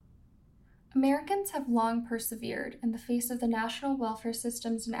Americans have long persevered in the face of the national welfare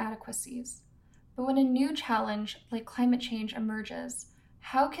system's inadequacies. But when a new challenge like climate change emerges,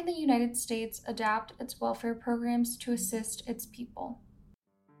 how can the United States adapt its welfare programs to assist its people?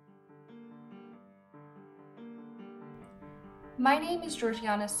 My name is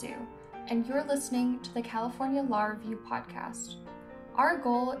Georgiana Sue, and you're listening to the California Law Review podcast. Our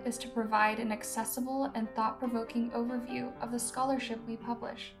goal is to provide an accessible and thought-provoking overview of the scholarship we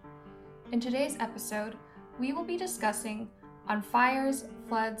publish. In today's episode, we will be discussing On Fires,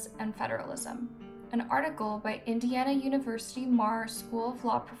 Floods, and Federalism, an article by Indiana University Marr School of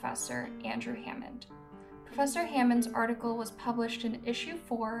Law professor Andrew Hammond. Professor Hammond's article was published in Issue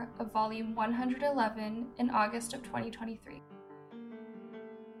 4 of Volume 111 in August of 2023.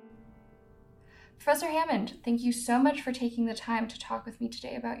 Professor Hammond, thank you so much for taking the time to talk with me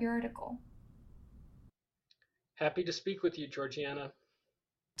today about your article. Happy to speak with you, Georgiana.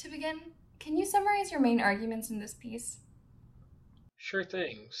 To begin, can you summarize your main arguments in this piece? Sure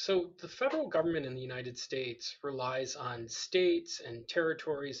thing. So the federal government in the United States relies on states and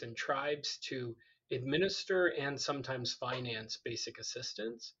territories and tribes to administer and sometimes finance basic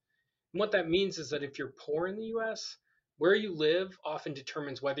assistance. And what that means is that if you're poor in the US, where you live often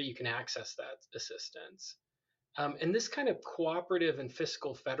determines whether you can access that assistance. And this kind of cooperative and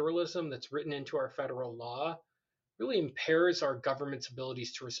fiscal federalism that's written into our federal law really impairs our government's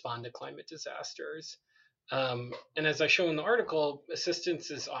abilities to respond to climate disasters. And as I show in the article, assistance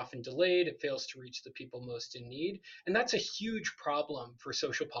is often delayed. It fails to reach the people most in need. And that's a huge problem for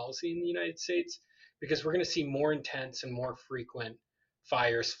social policy in the United States because we're going to see more intense and more frequent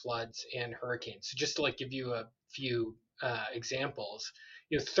fires, floods, and hurricanes. So just to give you a few examples,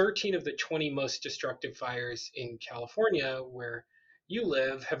 13 of the 20 most destructive fires in California, where you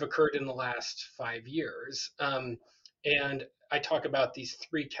live, have occurred in the last 5 years. And I talk about these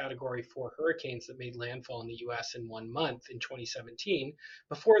 3 Category 4 hurricanes that made landfall in the US in 1 month in 2017.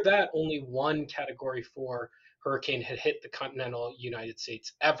 Before that, only 1 Category 4 hurricane had hit the continental United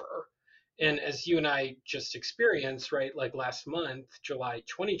States ever. And as you and I just experienced, right, like last month, July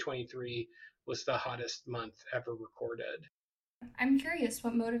 2023 was the hottest month ever recorded. I'm curious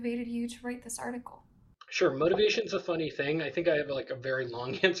what motivated you to write this article. Sure, motivation's a funny thing. I think I have a very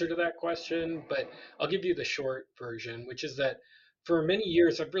long answer to that question, but I'll give you the short version, which is that for many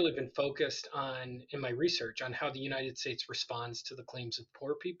years I've really been focused on in my research on how the United States responds to the claims of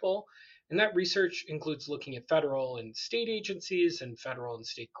poor people. And that research includes looking at federal and state agencies and federal and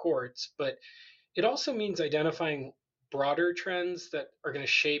state courts, but it also means identifying broader trends that are going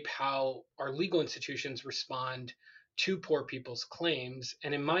to shape how our legal institutions respond to poor people's claims.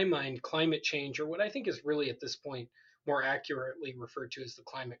 And in my mind, climate change, or what I think is really at this point more accurately referred to as the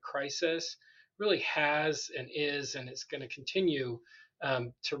climate crisis, really has and is going to continue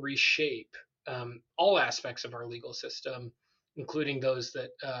to reshape all aspects of our legal system, including those that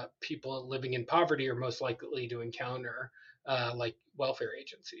people living in poverty are most likely to encounter, like welfare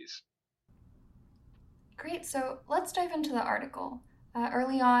agencies. Great, so let's dive into the article.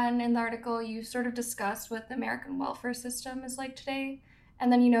 Early on in the article, you sort of discussed what the American welfare system is like today,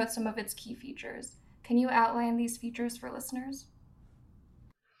 and then you note some of its key features. Can you outline these features for listeners?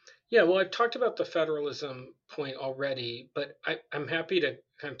 Yeah, well, I've talked about the federalism point already, but I'm happy to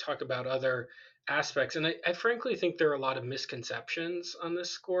kind of talk about other aspects. And I frankly think there are a lot of misconceptions on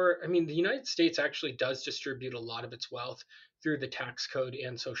this score. I mean, the United States actually does distribute a lot of its wealth through the tax code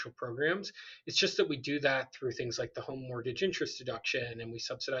and social programs. It's just that we do that through things like the home mortgage interest deduction, and we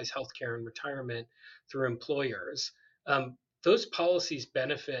subsidize healthcare and retirement through employers. Those policies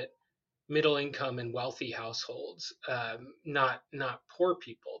benefit middle income and wealthy households, not poor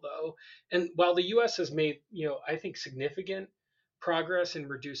people though. And while the U.S. has made, I think significant progress in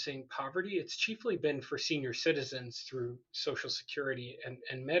reducing poverty, it's chiefly been for senior citizens through Social Security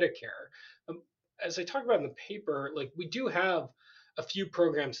and Medicare. As I talk about in the paper, we do have a few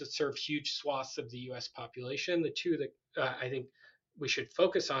programs that serve huge swaths of the U.S. population. The two that I think we should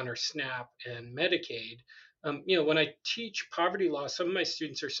focus on are SNAP and Medicaid. When I teach poverty law, some of my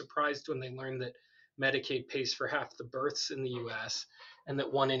students are surprised when they learn that Medicaid pays for half the births in the US and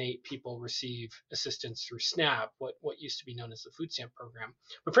that 1 in 8 people receive assistance through SNAP, what used to be known as the food stamp program.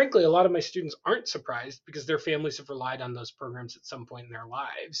 But frankly, a lot of my students aren't surprised because their families have relied on those programs at some point in their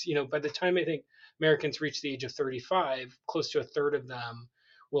lives. By the time I think Americans reach the age of 35, close to a third of them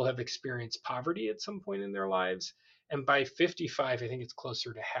will have experienced poverty at some point in their lives. And by 55, I think it's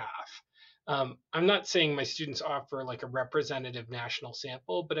closer to half. I'm not saying my students offer a representative national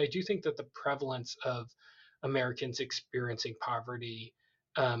sample, but I do think that the prevalence of Americans experiencing poverty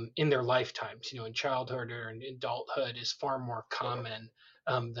in their lifetimes, in childhood or in adulthood, is far more common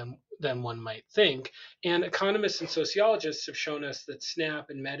than one might think. And economists and sociologists have shown us that SNAP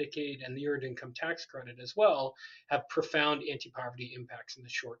and Medicaid and the Earned Income Tax Credit as well have profound anti-poverty impacts in the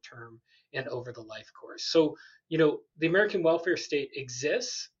short term and over the life course. So, the American welfare state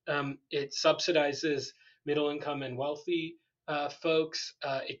exists. It subsidizes middle income and wealthy folks.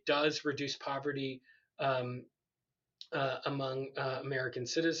 It does reduce poverty um, among American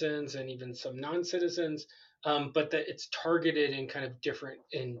citizens and even some non-citizens, but that it's targeted in kind of different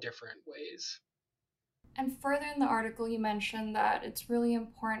ways. And further in the article, you mentioned that it's really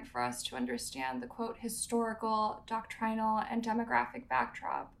important for us to understand the quote, historical, doctrinal, and demographic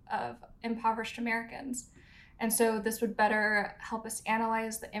backdrop of impoverished Americans. And so this would better help us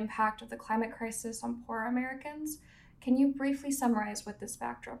analyze the impact of the climate crisis on poor Americans. Can you briefly summarize what this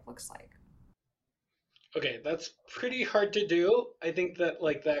backdrop looks like? Okay, that's pretty hard to do. I think that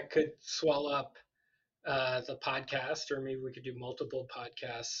that could swallow up the podcast, or maybe we could do multiple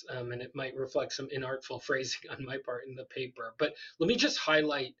podcasts, and it might reflect some inartful phrasing on my part in the paper. But let me just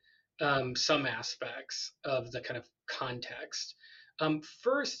highlight some aspects of the kind of context.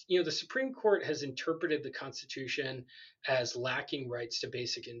 First, the Supreme Court has interpreted the Constitution as lacking rights to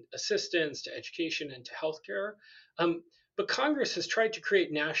basic assistance, to education, and to healthcare. But Congress has tried to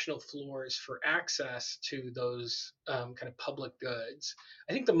create national floors for access to those kind of public goods.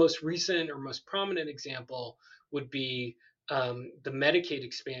 I think the most recent or most prominent example would be the Medicaid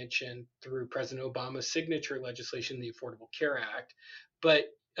expansion through President Obama's signature legislation, the Affordable Care Act. But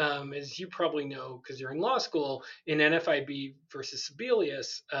as you probably know, because you're in law school, in NFIB versus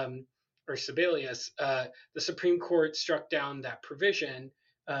Sebelius, the Supreme Court struck down that provision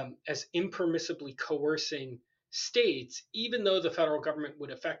as impermissibly coercing states, even though the federal government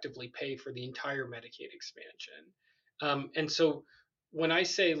would effectively pay for the entire Medicaid expansion. And so when I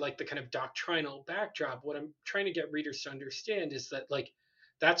say the kind of doctrinal backdrop, what I'm trying to get readers to understand is that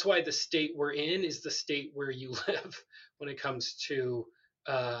that's why the state we're in is the state where you live when it comes to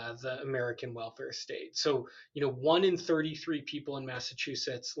the American welfare state. So, 1 in 33 people in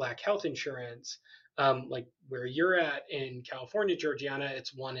Massachusetts lack health insurance. Like where you're at in California, Georgiana,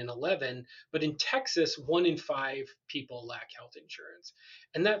 it's 1 in 11. But in Texas, 1 in 5 people lack health insurance.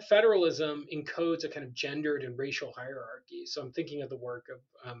 And that federalism encodes a kind of gendered and racial hierarchy. So I'm thinking of the work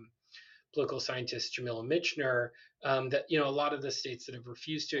of political scientist Jamila Michener, that a lot of the states that have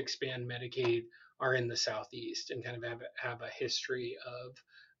refused to expand Medicaid are in the Southeast and kind of have a history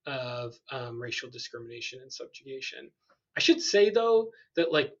of racial discrimination and subjugation. I should say though that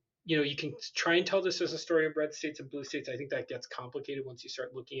you can try and tell this as a story of red states and blue states. I think that gets complicated once you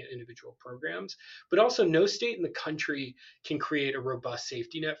start looking at individual programs. But also, no state in the country can create a robust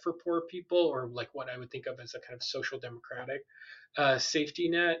safety net for poor people, or what I would think of as a kind of social democratic safety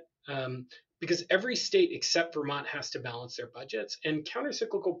net. Because every state except Vermont has to balance their budgets, and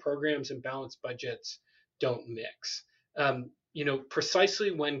countercyclical programs and balanced budgets don't mix.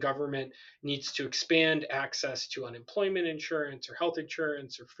 Precisely when government needs to expand access to unemployment insurance or health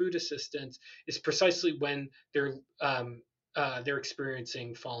insurance or food assistance is precisely when they're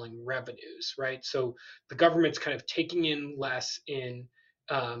experiencing falling revenues, right? So the government's kind of taking in less in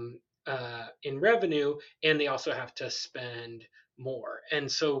revenue, and they also have to spend more. And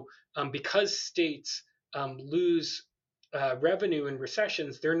so because states lose revenue in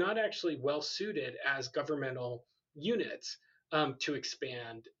recessions, they're not actually well suited as governmental units to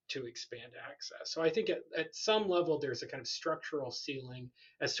expand access. So I think at some level there's a kind of structural ceiling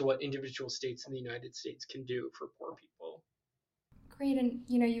as to what individual states in the United States can do for poor people. Great, and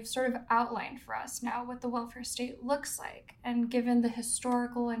you've sort of outlined for us now what the welfare state looks like. And given the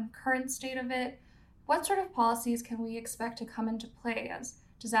historical and current state of it, what sort of policies can we expect to come into play as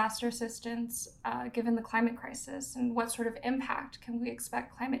disaster assistance, given the climate crisis? And what sort of impact can we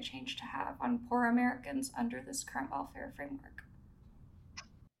expect climate change to have on poor Americans under this current welfare framework?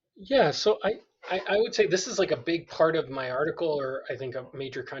 Yeah, so I would say this is a big part of my article, or I think a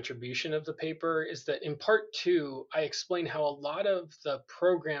major contribution of the paper, is that in part two, I explain how a lot of the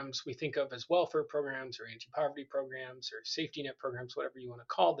programs we think of as welfare programs or anti-poverty programs or safety net programs, whatever you want to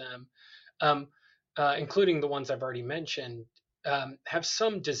call them, um, including the ones I've already mentioned, have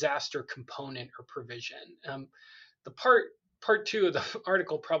some disaster component or provision. The part two of the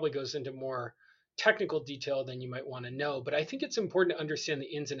article probably goes into more technical detail than you might want to know, but I think it's important to understand the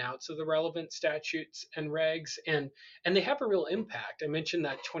ins and outs of the relevant statutes and regs, and they have a real impact. I mentioned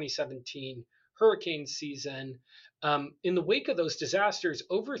that 2017 hurricane season. In the wake of those disasters,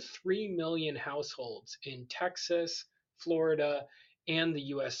 over 3 million households in Texas, Florida, and the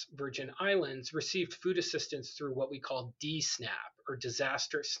U.S. Virgin Islands received food assistance through what we call DSNAP or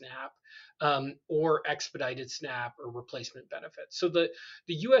disaster SNAP, or expedited SNAP or replacement benefits. So the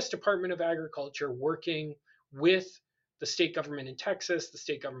U.S. Department of Agriculture, working with the state government in Texas, the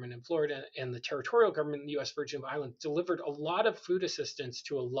state government in Florida, and the territorial government in the U.S. Virgin Islands, delivered a lot of food assistance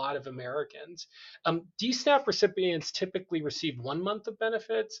to a lot of Americans. DSNAP recipients typically receive 1 month of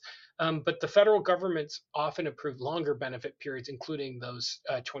benefits, but the federal governments often approve longer benefit periods, including those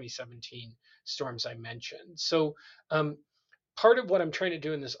 2017 storms I mentioned. So part of what I'm trying to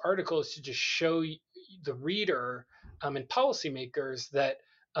do in this article is to just show the reader and policymakers that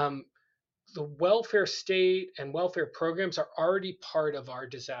the welfare state and welfare programs are already part of our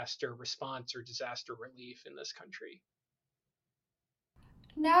disaster response or disaster relief in this country.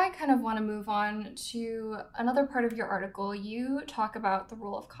 Now I kind of want to move on to another part of your article. You talk about the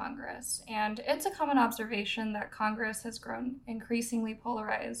role of Congress, and it's a common observation that Congress has grown increasingly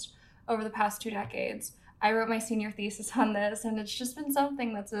polarized over the past 2 decades. I wrote my senior thesis on this, and it's just been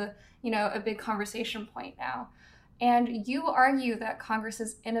something that's a big conversation point now. And you argue that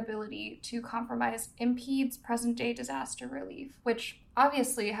Congress's inability to compromise impedes present day disaster relief, which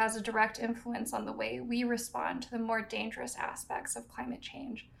obviously has a direct influence on the way we respond to the more dangerous aspects of climate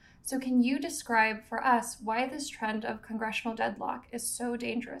change. So, can you describe for us why this trend of congressional deadlock is so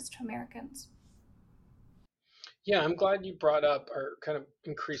dangerous to Americans? Yeah, I'm glad you brought up our kind of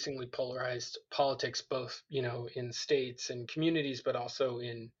increasingly polarized politics, both in states and communities, but also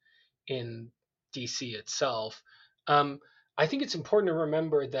in DC itself. Um, I think it's important to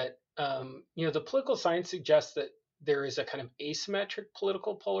remember that the political science suggests that there is a kind of asymmetric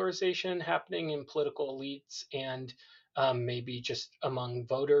political polarization happening in political elites and maybe just among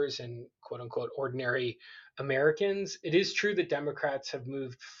voters and quote unquote ordinary Americans. It is true that Democrats have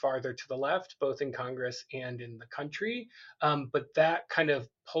moved farther to the left, both in Congress and in the country, but that kind of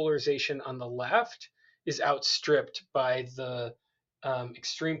polarization on the left is outstripped by the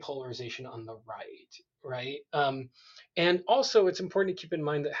extreme polarization on the right, right? And also, it's important to keep in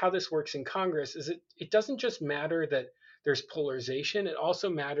mind that how this works in Congress is it doesn't just matter that there's polarization. It also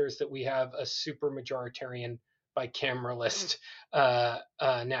matters that we have a super majoritarian bicameralist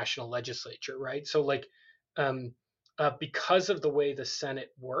national legislature, right? So, like, um, because of the way the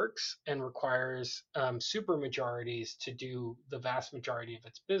Senate works and requires super majorities to do the vast majority of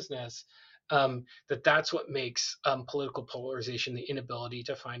its business, that's what makes political polarization, the inability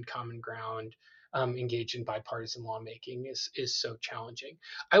to find common ground, engage in bipartisan lawmaking is so challenging.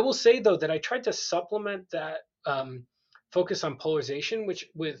 I will say though that I tried to supplement that focus on polarization, which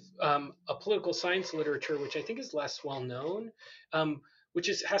with a political science literature, which I think is less well known, which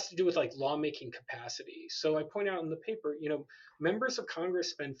has to do with like lawmaking capacity. So I point out in the paper, members of Congress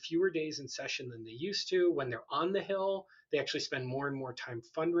spend fewer days in session than they used to. When they're on the Hill, they actually spend more and more time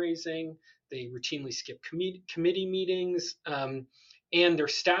fundraising. They routinely skip committee meetings. And their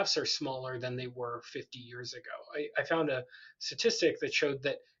staffs are smaller than they were 50 years ago. I found a statistic that showed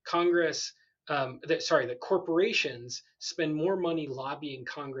that that corporations spend more money lobbying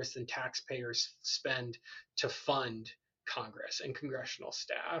Congress than taxpayers spend to fund Congress and congressional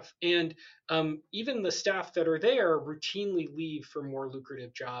staff. And even the staff that are there routinely leave for more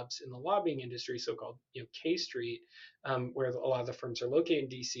lucrative jobs in the lobbying industry, so-called K Street, where a lot of the firms are located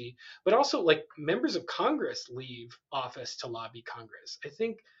in DC. But also, like, members of Congress leave office to lobby Congress. I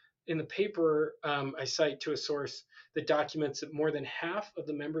think in the paper I cite to a source that documents that more than half of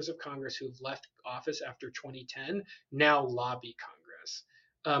the members of Congress who have left office after 2010 now lobby Congress.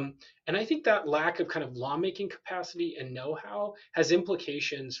 And I think that lack of kind of lawmaking capacity and know-how has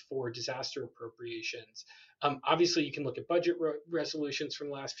implications for disaster appropriations. Obviously, you can look at budget resolutions from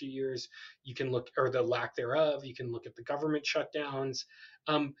the last few years. You can look, or the lack thereof. You can look at the government shutdowns.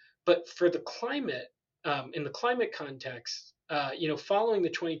 But for the climate, in the climate context, following the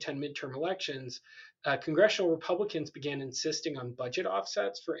 2010 midterm elections, congressional Republicans began insisting on budget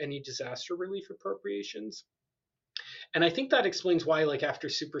offsets for any disaster relief appropriations. And I think that explains why, like after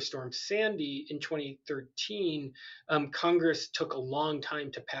Superstorm Sandy in 2013, Congress took a long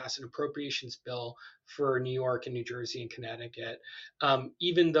time to pass an appropriations bill for New York and New Jersey and Connecticut,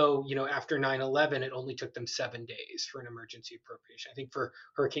 even though, after 9/11, it only took them 7 days for an emergency appropriation. I think for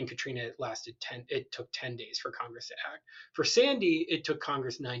Hurricane Katrina, it took 10 days for Congress to act. For Sandy, it took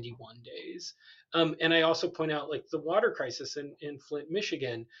Congress 91 days. And I also point out, like, the water crisis in Flint,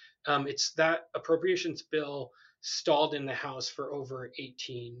 Michigan, it's that appropriations bill stalled in the House for over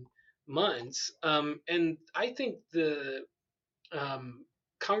 18 months. And I think the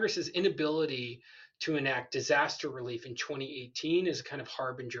Congress's inability to enact disaster relief in 2018 is a kind of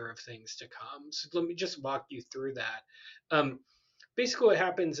harbinger of things to come. So let me just walk you through that. basically what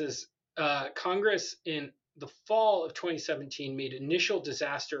happens is Congress in the fall of 2017 made initial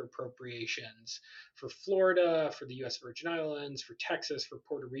disaster appropriations for Florida, for the U.S. Virgin Islands, for Texas, for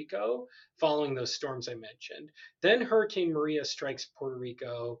Puerto Rico, following those storms I mentioned. Then Hurricane Maria strikes Puerto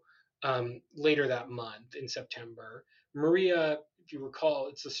Rico later that month in September. Maria, if you recall,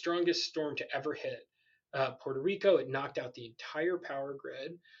 it's the strongest storm to ever hit Puerto Rico. It knocked out the entire power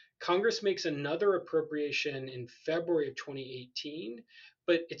grid. Congress makes another appropriation in February of 2018,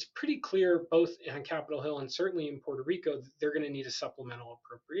 but it's pretty clear both on Capitol Hill and certainly in Puerto Rico that they're going to need a supplemental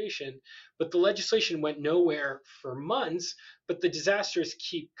appropriation. But the legislation went nowhere for months, but the disasters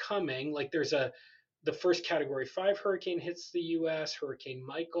keep coming. Like the first Category 5 hurricane hits the U.S., Hurricane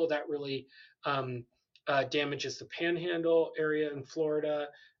Michael, that really damages the Panhandle area in Florida.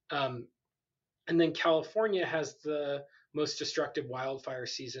 Um, and then California has the most destructive wildfire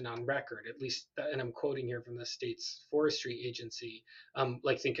season on record, at least, and I'm quoting here from the state's forestry agency.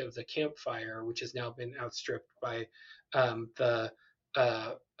 Like think of the Camp Fire, which has now been outstripped by the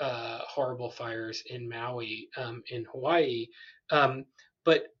horrible fires in Maui, in Hawaii.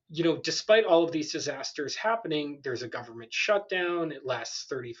 But despite all of these disasters happening, there's a government shutdown. It lasts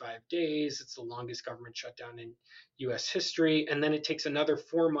 35 days. It's the longest government shutdown in U.S. history, and then it takes another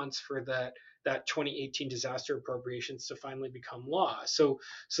 4 months for that 2018 disaster appropriations to finally become law. So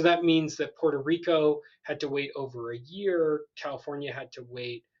that means that Puerto Rico had to wait over a year. California had to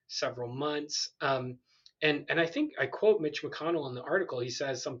wait several months. And I think I quote Mitch McConnell in the article. He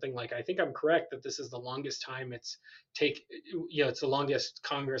says something like, "I think I'm correct that this is the longest time it's the longest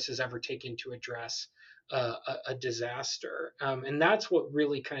Congress has ever taken to address a disaster." And that's what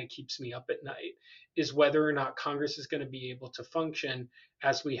really kind of keeps me up at night, is whether or not Congress is going to be able to function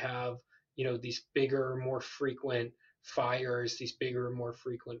as we have these bigger, more frequent fires, these bigger, more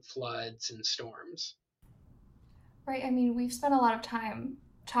frequent floods and storms. Right. I mean, we've spent a lot of time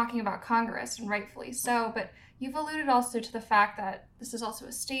talking about Congress, and rightfully so, but you've alluded also to the fact that this is also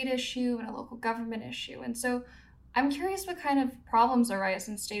a state issue and a local government issue. And so I'm curious what kind of problems arise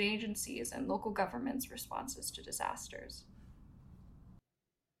in state agencies and local governments' responses to disasters.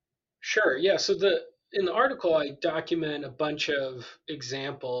 Sure. Yeah. So in the article, I document a bunch of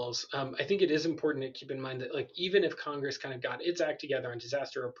examples. I think it is important to keep in mind that, like, even if Congress kind of got its act together on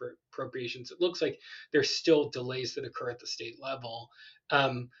disaster appropriations, it looks like there's still delays that occur at the state level.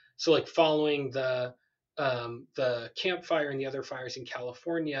 So, like, following the Camp Fire and the other fires in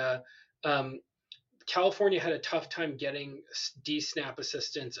California, um, California had a tough time getting DSNAP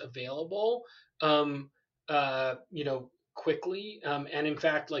assistance available, um, quickly. And in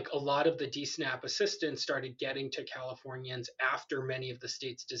fact, like, a lot of the DSNAP assistance started getting to Californians after many of the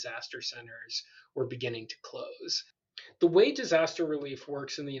state's disaster centers were beginning to close. The way disaster relief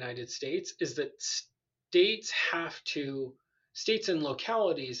works in the United States is that states and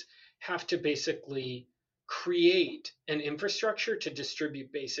localities have to basically create an infrastructure to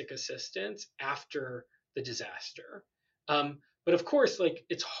distribute basic assistance after the disaster. But of course, like,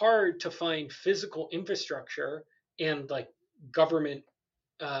 it's hard to find physical infrastructure and, like, government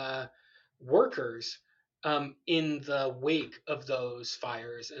uh, workers in the wake of those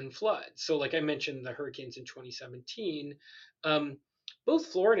fires and floods. So, like I mentioned, the hurricanes in 2017, um, both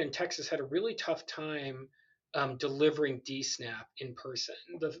Florida and Texas had a really tough time delivering DSNAP in person.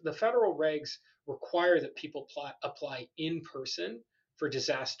 The federal regs require that people apply in person for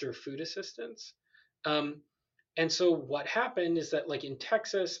disaster food assistance. Um, and so what happened is that, like, in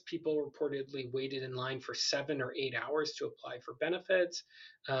Texas, people reportedly waited in line for 7 or 8 hours to apply for benefits.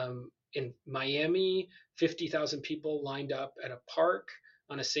 In Miami, 50,000 people lined up at a park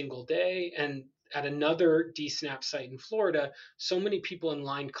on a single day. And at another DSNAP site in Florida, so many people in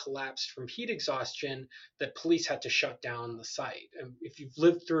line collapsed from heat exhaustion that police had to shut down the site. And if you've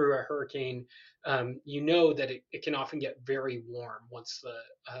lived through a hurricane, you know that it can often get very warm once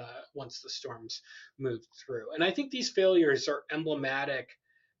the storms moved through. And I think these failures are emblematic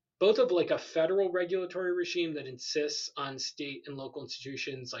both of, like, a federal regulatory regime that insists on state and local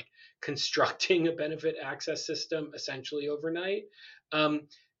institutions, like, constructing a benefit access system essentially overnight, um,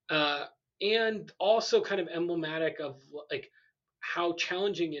 uh, and also kind of emblematic of, like, how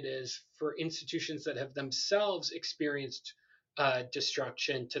challenging it is for institutions that have themselves experienced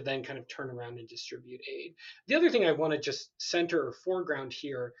destruction to then kind of turn around and distribute aid. The other thing I want to just center or foreground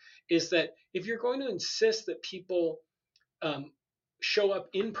here is that if you're going to insist that people um, show up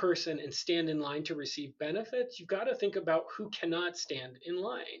in person and stand in line to receive benefits, you've got to think about who cannot stand in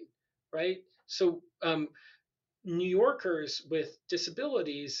line, right? So New Yorkers with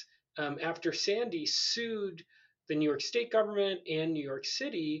disabilities, after Sandy, sued the New York State government and New York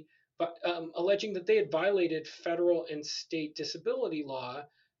City alleging that they had violated federal and state disability law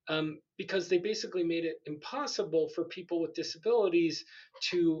because they basically made it impossible for people with disabilities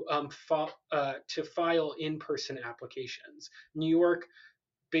to file in-person applications. New York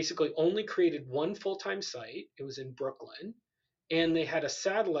basically only created one full-time site. It was in Brooklyn, and they had a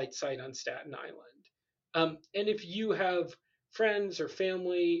satellite site on Staten Island. And if you have friends or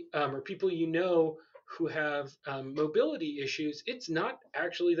family or people you know who have mobility issues, it's not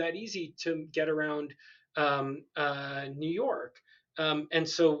actually that easy to get around New York. And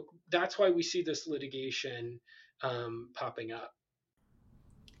so that's why we see this litigation popping up.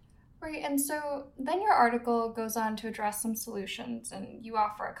 Right, and so then your article goes on to address some solutions, and you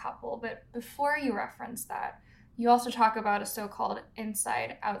offer a couple. But before you reference that, you also talk about a so called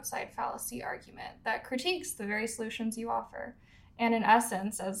inside outside fallacy argument that critiques the very solutions you offer. And in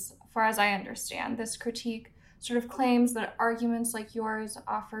essence, as far as I understand, this critique sort of claims that arguments like yours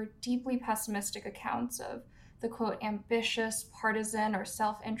offer deeply pessimistic accounts of the quote ambitious, partisan, or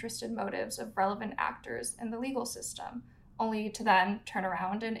self interested motives of relevant actors in the legal system, only to then turn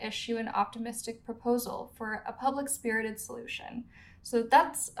around and issue an optimistic proposal for a public spirited solution. So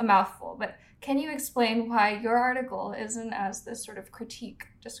that's a mouthful, but can you explain why your article isn't as this sort of critique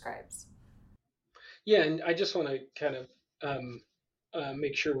describes? Yeah, and I just want to kind of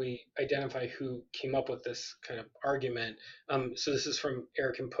make sure we identify who came up with this kind of argument. So this is from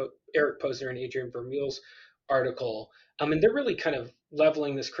Eric Posner and Adrian Vermeule's article, and they're really kind of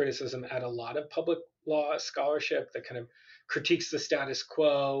leveling this criticism at a lot of public law scholarship that kind of critiques the status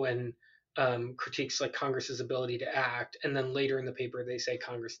quo and critiques like Congress's ability to act, and then later in the paper they say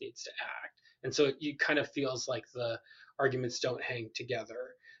Congress needs to act, and so it kind of feels like the arguments don't hang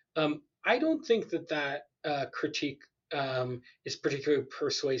together. I don't think that critique is particularly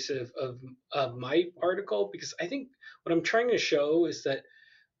persuasive of my article because I think what I'm trying to show is that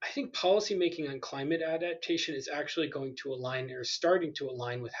I think policymaking on climate adaptation is actually going to align or starting to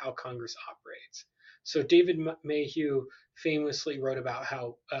align with how Congress operates. So David Mayhew famously wrote about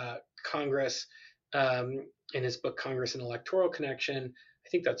how Congress, in his book Congress and Electoral Connection, I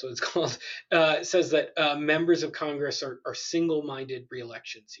think that's what it's called, says that members of Congress are single-minded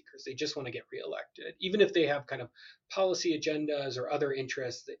reelection seekers. They just want to get reelected, even if they have kind of policy agendas or other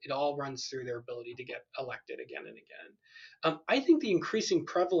interests. It all runs through their ability to get elected again and again. I think the increasing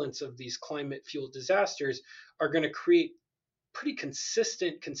prevalence of these climate fueled disasters are going to create pretty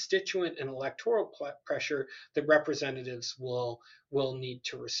consistent constituent and electoral pressure that representatives will need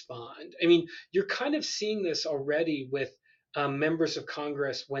to respond. I mean, you're kind of seeing this already with members of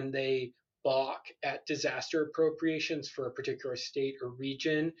Congress when they balk at disaster appropriations for a particular state or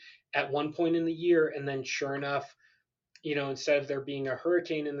region at one point in the year, and then sure enough, instead of there being a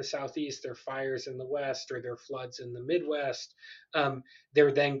hurricane in the southeast, there are fires in the west or there are floods in the Midwest.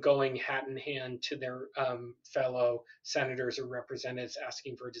 They're then going hat in hand to their fellow senators or representatives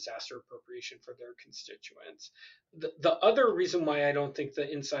asking for a disaster appropriation for their constituents. The other reason why I don't think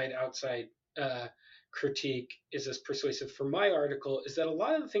the inside outside critique is as persuasive for my article is that a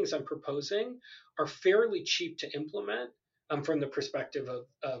lot of the things I'm proposing are fairly cheap to implement from the perspective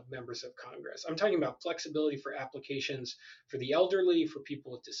of members of Congress. I'm talking about flexibility for applications for the elderly, for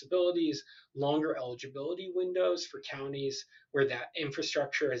people with disabilities, longer eligibility windows for counties where that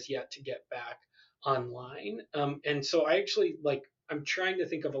infrastructure has yet to get back online. And so I'm trying to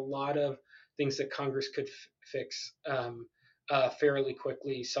think of a lot of things that Congress could fix fairly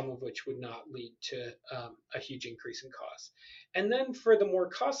quickly, some of which would not lead to a huge increase in costs. And then for the more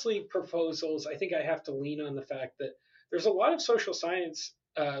costly proposals, I think I have to lean on the fact that there's a lot of social science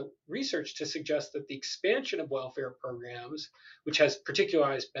research to suggest that the expansion of welfare programs, which has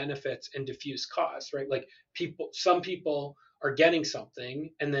particularized benefits and diffuse costs, right? Like some people are getting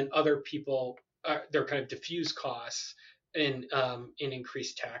something, and then other people they're kind of diffuse costs in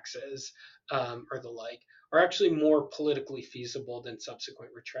increased taxes or the like, are actually more politically feasible than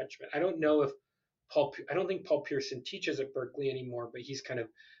subsequent retrenchment. I don't think Paul Pearson teaches at Berkeley anymore, but he's kind of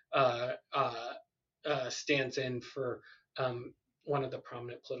uh, uh, stands in for one of the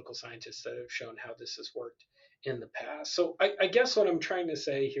prominent political scientists that have shown how this has worked in the past. So I guess what I'm trying to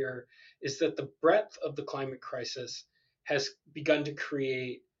say here is that the breadth of the climate crisis has begun to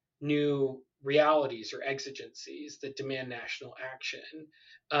create new realities or exigencies that demand national action.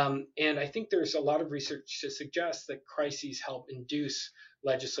 And I think there's a lot of research to suggest that crises help induce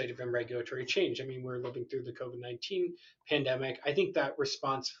legislative and regulatory change. I mean, we're living through the COVID-19 pandemic. I think that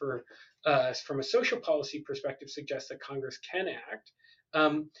response from a social policy perspective suggests that Congress can act.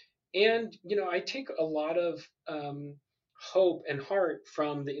 And I take a lot of hope and heart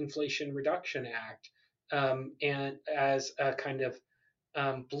from the Inflation Reduction Act, and as a kind of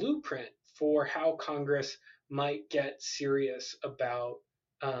blueprint for how Congress might get serious about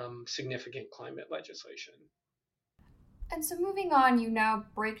significant climate legislation. And so, moving on, you now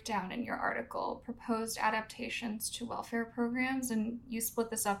break down in your article proposed adaptations to welfare programs, and you split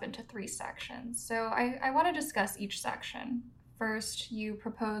this up into three sections. So, I want to discuss each section. First, you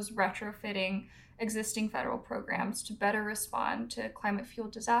propose retrofitting existing federal programs to better respond to climate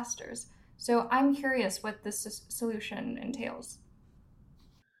fueled disasters. So, I'm curious what this solution entails.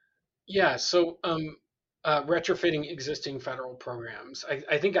 Yeah, so retrofitting existing federal programs.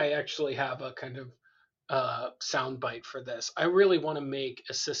 I think I actually have a kind of soundbite for this. I really want to make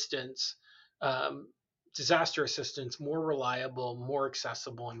assistance, um, disaster assistance, more reliable, more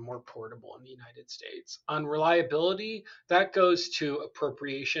accessible, and more portable in the United States. On reliability, that goes to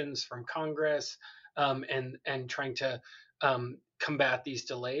appropriations from Congress, and trying to combat these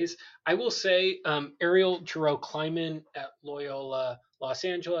delays. I will say Ariel Giroux Kleiman at Loyola Los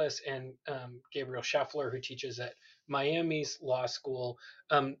Angeles and Gabriel Scheffler, who teaches at Miami's law school,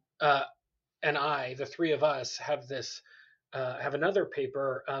 um, uh, and the three of us, have another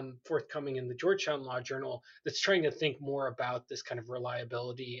paper forthcoming in the Georgetown Law Journal that's trying to think more about this kind of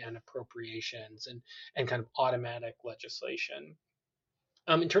reliability and appropriations and kind of automatic legislation.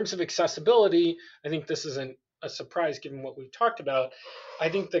 In terms of accessibility, I think this isn't a surprise given what we've talked about. I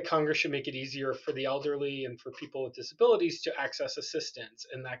think that Congress should make it easier for the elderly and for people with disabilities to access assistance,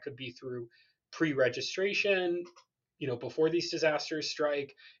 and that could be through pre-registration, before these disasters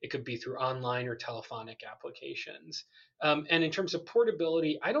strike. It could be through online or telephonic applications. And in terms of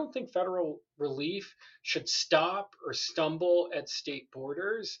portability, I don't think federal relief should stop or stumble at state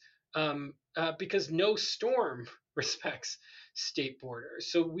borders, because no storm respects state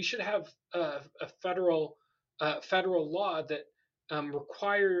borders. So we should have a federal law that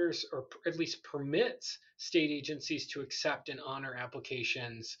requires or at least permits state agencies to accept and honor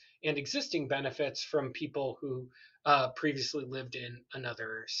applications and existing benefits from people who previously lived in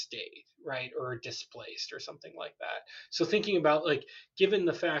another state, right, or displaced or something like that. So thinking about, like, given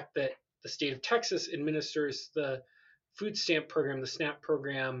the fact that the state of Texas administers the food stamp program, the SNAP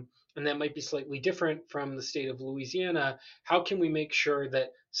program, and that might be slightly different from the state of Louisiana, how can we make sure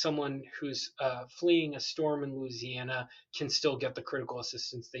that someone who's fleeing a storm in Louisiana can still get the critical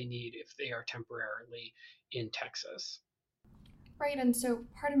assistance they need if they are temporarily in Texas? Right, and so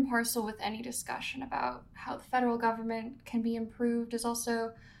part and parcel with any discussion about how the federal government can be improved is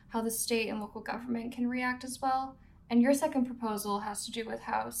also how the state and local government can react as well. And your second proposal has to do with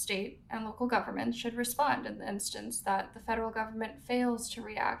how state and local governments should respond in the instance that the federal government fails to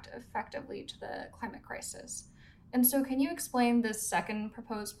react effectively to the climate crisis. And so, can you explain this second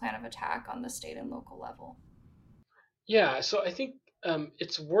proposed plan of attack on the state and local level? Yeah, so I think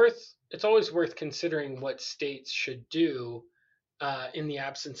it's always worth considering what states should do in the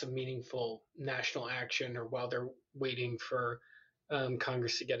absence of meaningful national action or while they're waiting for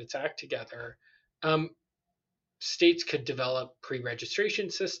Congress to get its act together. Um, States could develop pre-registration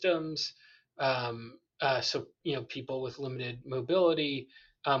systems, so people with limited mobility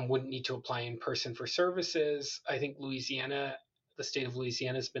wouldn't need to apply in person for services. I think the state of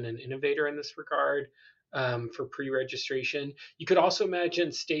Louisiana, has been an innovator in this regard for pre-registration. You could also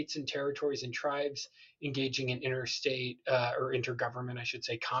imagine states and territories and tribes engaging in interstate or intergovernment, I should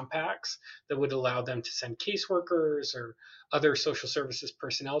say, compacts that would allow them to send caseworkers or other social services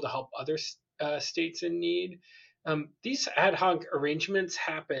personnel to help other states in need. These ad hoc arrangements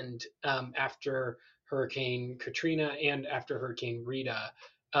happened after Hurricane Katrina and after Hurricane Rita.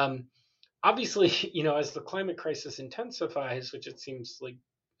 Um, Obviously, as the climate crisis intensifies, which it seems like,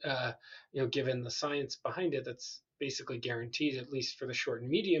 given the science behind it, that's basically guaranteed, at least for the short and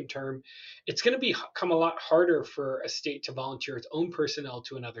medium term, it's going to become a lot harder for a state to volunteer its own personnel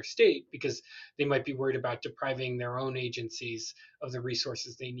to another state because they might be worried about depriving their own agencies of the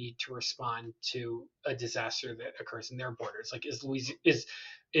resources they need to respond to a disaster that occurs in their borders. Like, is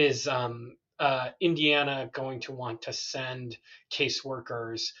Indiana going to want to send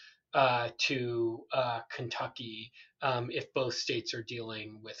caseworkers to Kentucky if both states are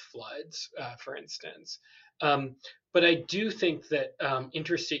dealing with floods, for instance? Um, but I do think that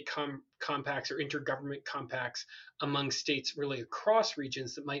interstate compacts or intergovernment compacts among states really across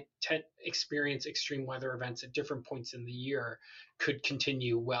regions that might experience extreme weather events at different points in the year could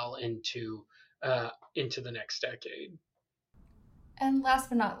continue well into the next decade. And last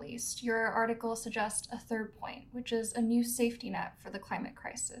but not least, your article suggests a third point, which is a new safety net for the climate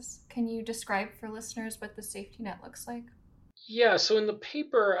crisis. Can you describe for listeners what the safety net looks like? Yeah, so in the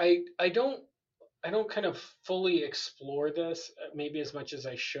paper, I don't kind of fully explore this, maybe as much as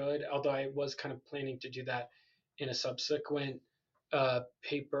I should, although I was kind of planning to do that in a subsequent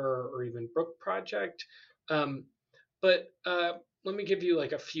paper or even book project. Um, but let me give you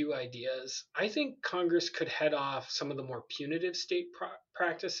like a few ideas. I think Congress could head off some of the more punitive state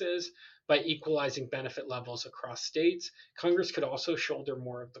practices by equalizing benefit levels across states. Congress could also shoulder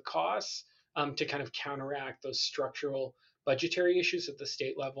more of the costs to kind of counteract those structural budgetary issues at the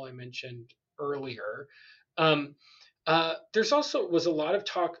state level I mentioned earlier. Um, there's also was a lot of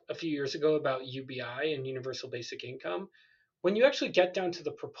talk a few years ago about UBI and universal basic income. When you actually get down to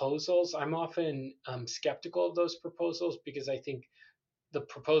the proposals, I'm often skeptical of those proposals because I think the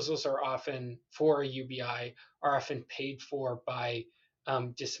proposals are often for a UBI are often paid for by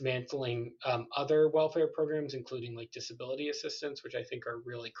dismantling other welfare programs, including like disability assistance, which I think are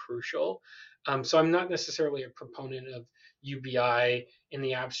really crucial. So I'm not necessarily a proponent of UBI in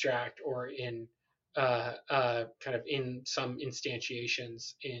the abstract or in kind of in some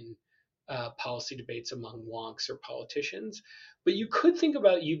instantiations in policy debates among wonks or politicians. But you could think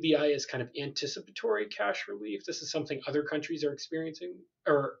about UBI as kind of anticipatory cash relief. This is something other countries are experiencing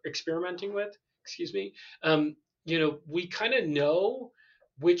or experimenting with. Excuse me. We kind of know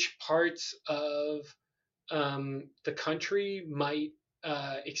which parts of the country might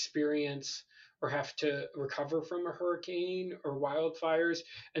experience or have to recover from a hurricane or wildfires.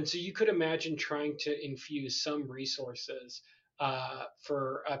 And so you could imagine trying to infuse some resources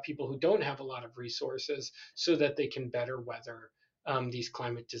for people who don't have a lot of resources so that they can better weather these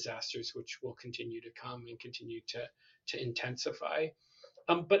climate disasters, which will continue to come and continue to intensify.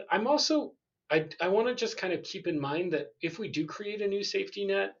 But I'm also I want to just kind of keep in mind that if we do create a new safety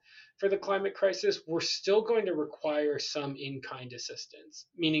net for the climate crisis, we're still going to require some in-kind assistance,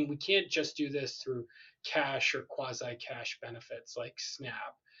 meaning we can't just do this through cash or quasi-cash benefits like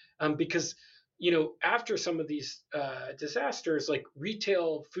SNAP, because after some of these disasters, like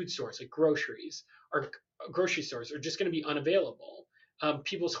retail food stores, like grocery stores are just going to be unavailable.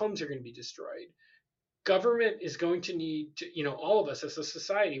 People's homes are going to be destroyed. Government is going to need to, all of us as a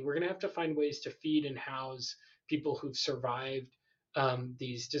society, we're going to have to find ways to feed and house people who've survived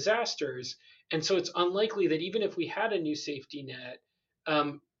these disasters. And so it's unlikely that even if we had a new safety net,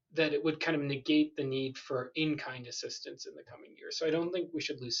 that it would kind of negate the need for in-kind assistance in the coming years. So I don't think we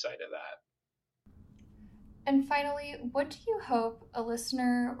should lose sight of that. And finally, what do you hope a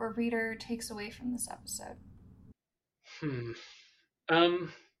listener or reader takes away from this episode?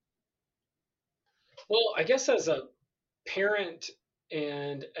 Well, I guess as a parent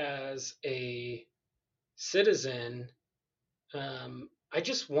and as a citizen, I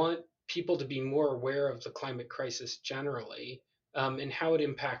just want people to be more aware of the climate crisis generally, and how it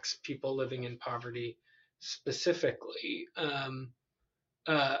impacts people living in poverty specifically.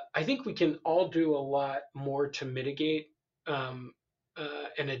 I think we can all do a lot more to mitigate and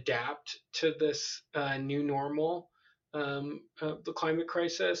adapt to this new normal, the climate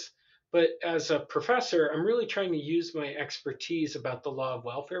crisis. But as a professor, I'm really trying to use my expertise about the law of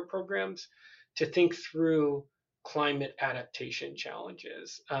welfare programs to think through climate adaptation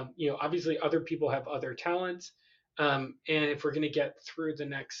challenges. Obviously, other people have other talents. And if we're going to get through the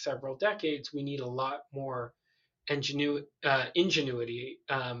next several decades, we need a lot more ingenuity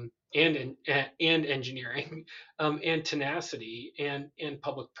and engineering and tenacity and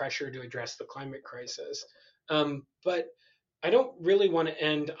public pressure to address the climate crisis. But I don't really want to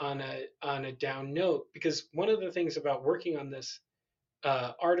end on a down note, because one of the things about working on this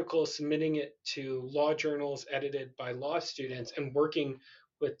article, submitting it to law journals edited by law students, and working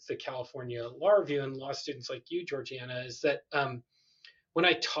with the California Law Review and law students like you, Georgiana, is that when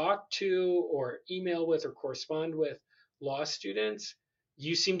I talk to or email with or correspond with law students,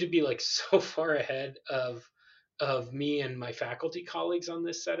 you seem to be like so far ahead of me and my faculty colleagues on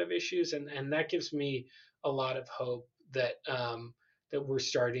this set of issues, and that gives me a lot of hope that that we're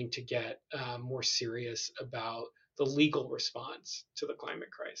starting to get more serious about the legal response to the climate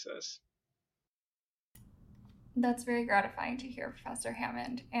crisis. That's very gratifying to hear, Professor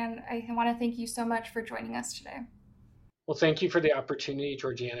Hammond, and I want to thank you so much for joining us today. Well, thank you for the opportunity,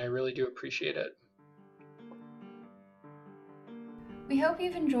 Georgiana. I really do appreciate it. We hope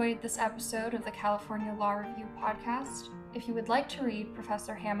you've enjoyed this episode of the California Law Review podcast. If you would like to read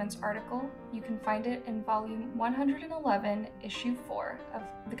Professor Hammond's article, you can find it in volume 111, issue 4 of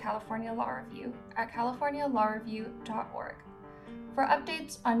the California Law Review at californialawreview.org. For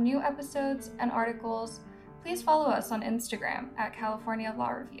updates on new episodes and articles, please follow us on Instagram at California Law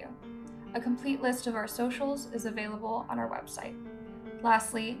Review. A complete list of our socials is available on our website.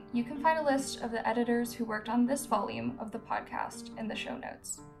 Lastly, you can find a list of the editors who worked on this volume of the podcast in the show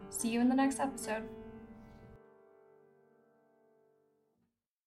notes. See you in the next episode.